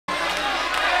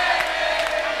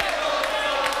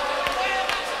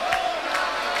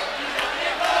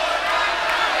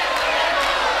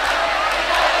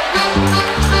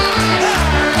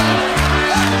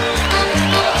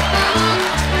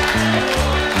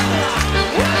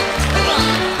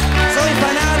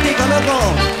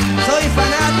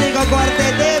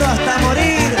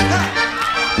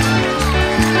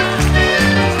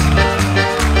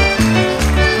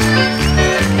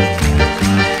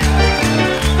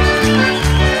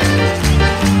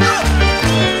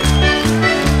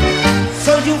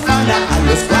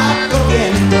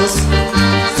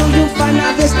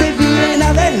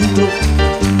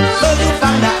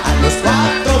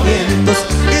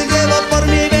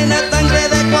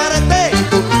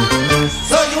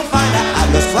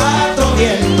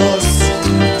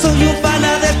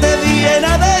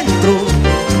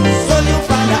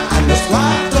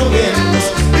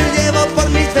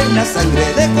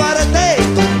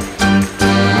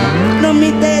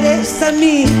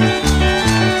mí,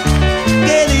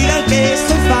 que digan que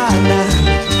soy fana.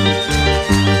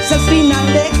 Si al final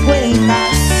de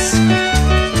cuentas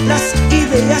las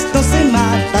ideas no se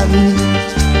matan,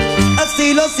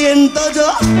 así lo siento yo.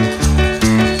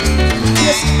 Y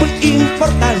es muy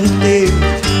importante,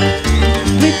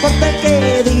 no importa el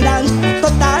que dirán,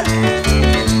 total,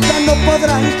 ya no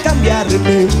podrán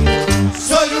cambiarme.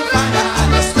 Soy un pana a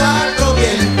los cuatro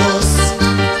vientos.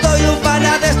 Soy un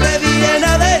pana desde bien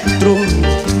adentro.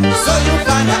 Soy un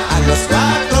pana a los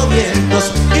cuatro vientos.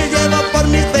 Y llevo por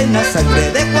mis venas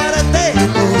sangre de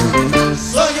cuarteto.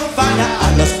 Soy un pana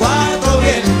a los cuatro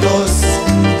vientos.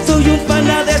 Soy un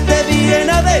pana desde bien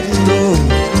adentro.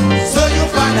 Soy un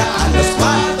pana a los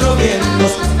cuatro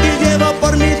vientos. Y llevo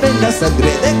por mis venas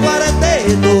sangre de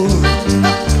cuarteto.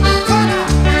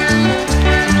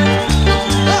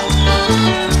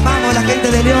 Vamos la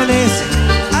gente de Leones,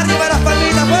 arriba las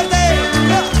palmitas fuerte.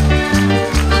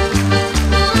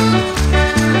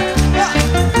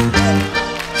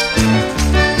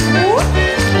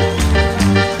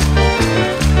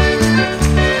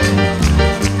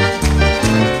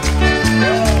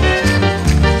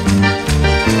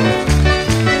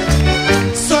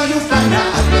 Soy un pana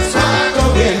a los cuatro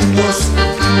vientos.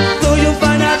 Soy un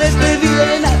pana desde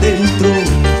bien adentro.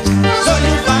 Soy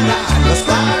un pana a los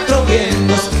cuatro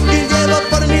vientos. Y llevo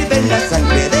por mis venas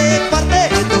sangre de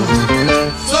cuarteto.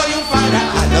 Soy un pana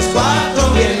a los cuatro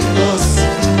vientos.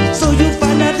 Soy un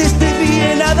pana desde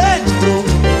bien adentro.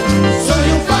 Soy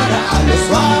un pana a los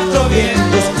cuatro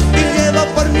vientos. Y llevo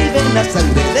por mis venas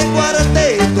sangre de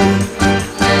cuarteto.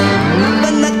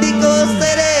 Fanático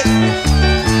seré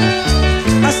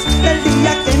hasta el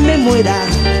día que me muera.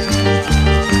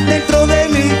 Dentro de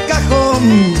mi cajón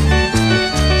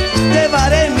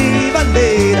llevaré mi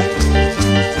bandera,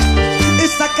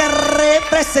 esa que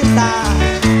representa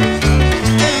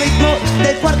el ritmo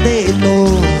del cuarteto.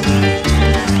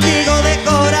 Digo de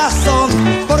corazón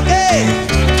porque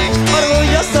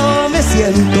orgulloso me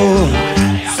siento.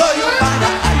 Soy un pana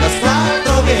a los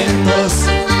cuatro vientos.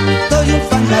 Soy un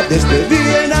pana desde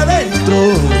bien adentro.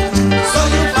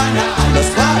 Soy un pana a los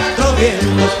cuatro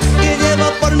vientos. Y llevo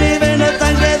por mi vena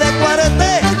sangre de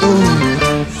cuarteto.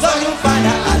 Soy un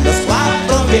pana a los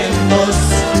cuatro vientos.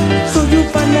 Soy un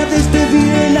pana desde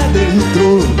bien adentro.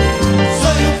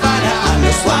 Soy un pana a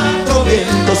los cuatro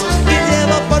vientos. Y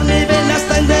llevo por mi vena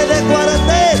sangre de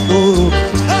cuarteto.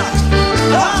 ¡Ah!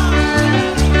 ¡Ah!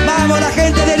 ¡Vamos la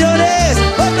gente de Leones!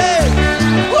 ¡Fuerte!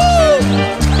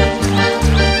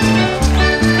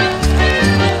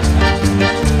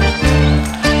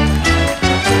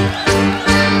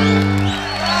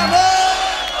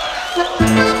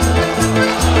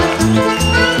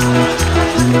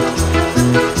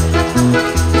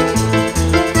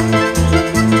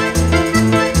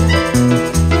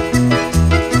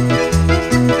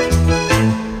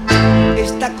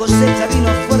 Esta cosecha vino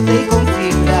fuerte y con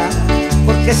fibra,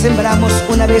 porque sembramos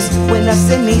una vez buena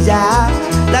semilla.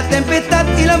 La tempestad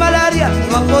y la malaria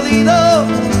no han podido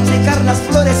secar las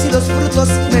flores y los frutos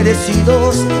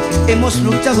merecidos. Hemos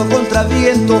luchado contra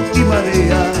viento y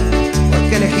marea,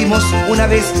 porque elegimos una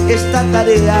vez esta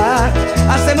tarea.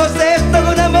 Hacemos esto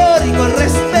con amor y con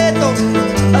respeto,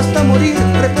 hasta morir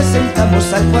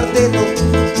representamos al cuarteto.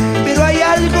 Pero hay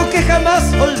algo que jamás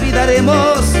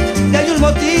olvidaremos, y hay un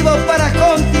motivo para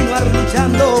continuar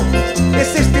luchando.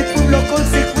 Es este pueblo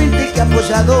consecuente que ha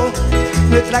apoyado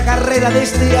nuestra carrera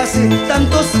desde hace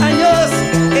tantos años.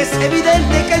 Es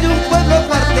evidente que hay un pueblo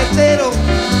cuartetero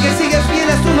que sigue fiel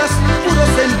a su más puro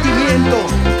sentimiento,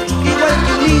 igual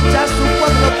que un hincha a su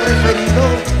cuadro preferido,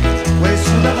 o el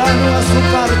ciudadano a su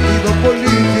partido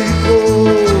político.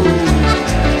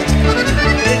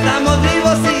 Estamos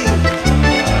vivos, sí.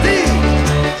 Sí.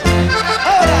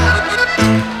 Ahora.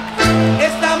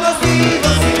 Estamos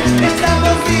vivos, sí.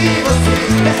 Estamos vivos, sí.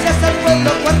 Gracias al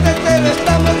pueblo cuartetero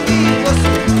estamos vivos.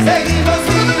 Seguimos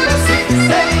vivos, sí.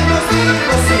 Seguimos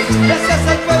vivos, sí. Gracias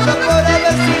al pueblo por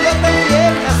haber sido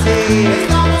también así.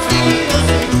 Estamos vivos,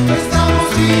 sí. Estamos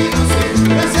vivos, sí.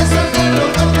 Gracias al pueblo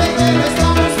cuartetero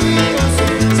estamos vivos, sí.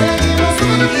 Seguimos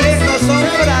vivos. Y estos son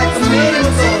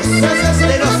fragmentos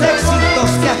de los éxitos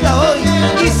que hasta hoy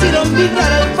hicieron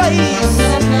vibrar al país.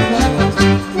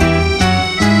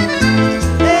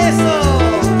 Eso,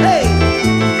 hey,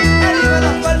 arriba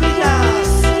las palmitas,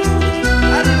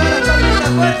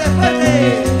 fuerte, fuerte,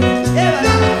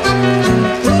 llévala.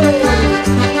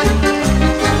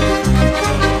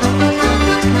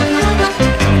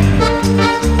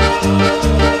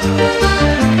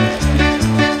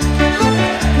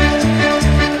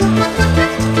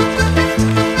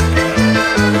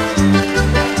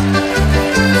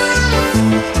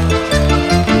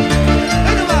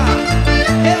 Ahí nomás.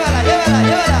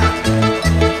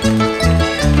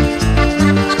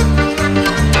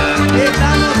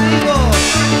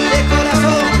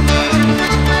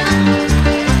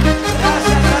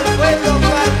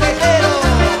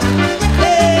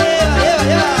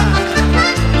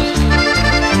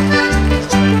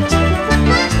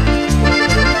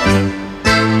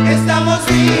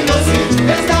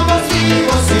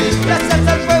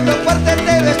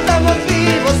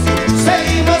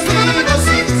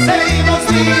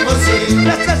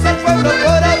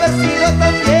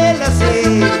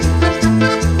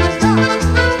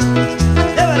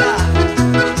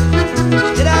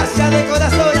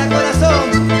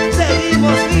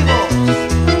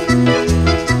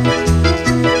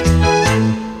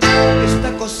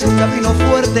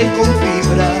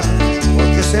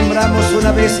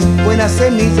 buena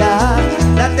semilla.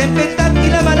 La tempestad y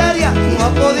la malaria no ha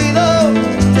podido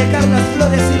secar las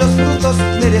flores y los frutos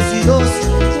merecidos.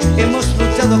 Hemos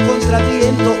luchado contra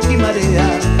viento y marea,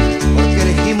 porque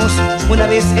elegimos una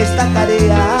vez esta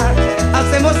tarea.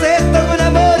 Hacemos esto con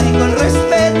amor y con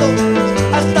respeto,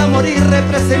 hasta morir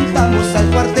representamos al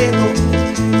cuarteto.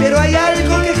 Pero hay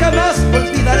algo que jamás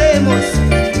olvidaremos,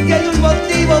 y hay un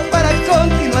motivo para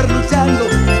continuar luchando.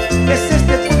 Es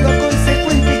este pueblo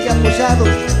consecuente que ha apoyado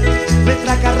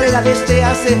nuestra carrera desde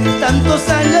hace tantos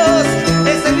años.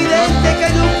 Es evidente que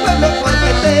hay un pueblo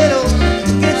cuartetero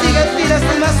que sigue filas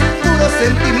de más puro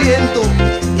sentimiento,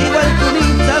 igual que un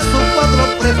hincha a su cuadro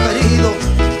preferido,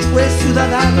 pues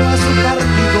ciudadano a su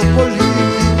partido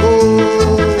político.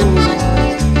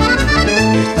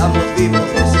 Estamos vivos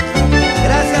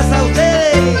gracias a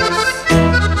ustedes.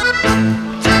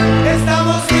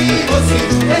 Estamos vivos, sí,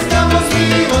 estamos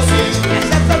vivos, sí.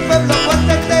 Gracias al pueblo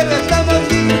cuartetero estamos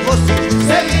vivos, sí.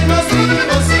 Seguimos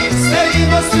vivos, sí,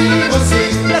 seguimos vivos, sí.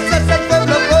 Gracias al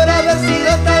pueblo por haber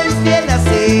sido tan fiel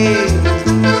así.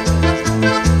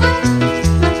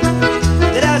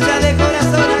 Gracias de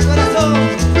corazón a corazón.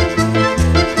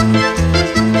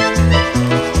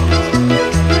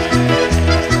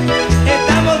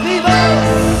 Estamos vivos.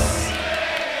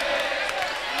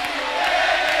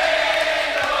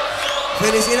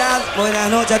 Felicidad, buenas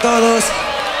noches a todos.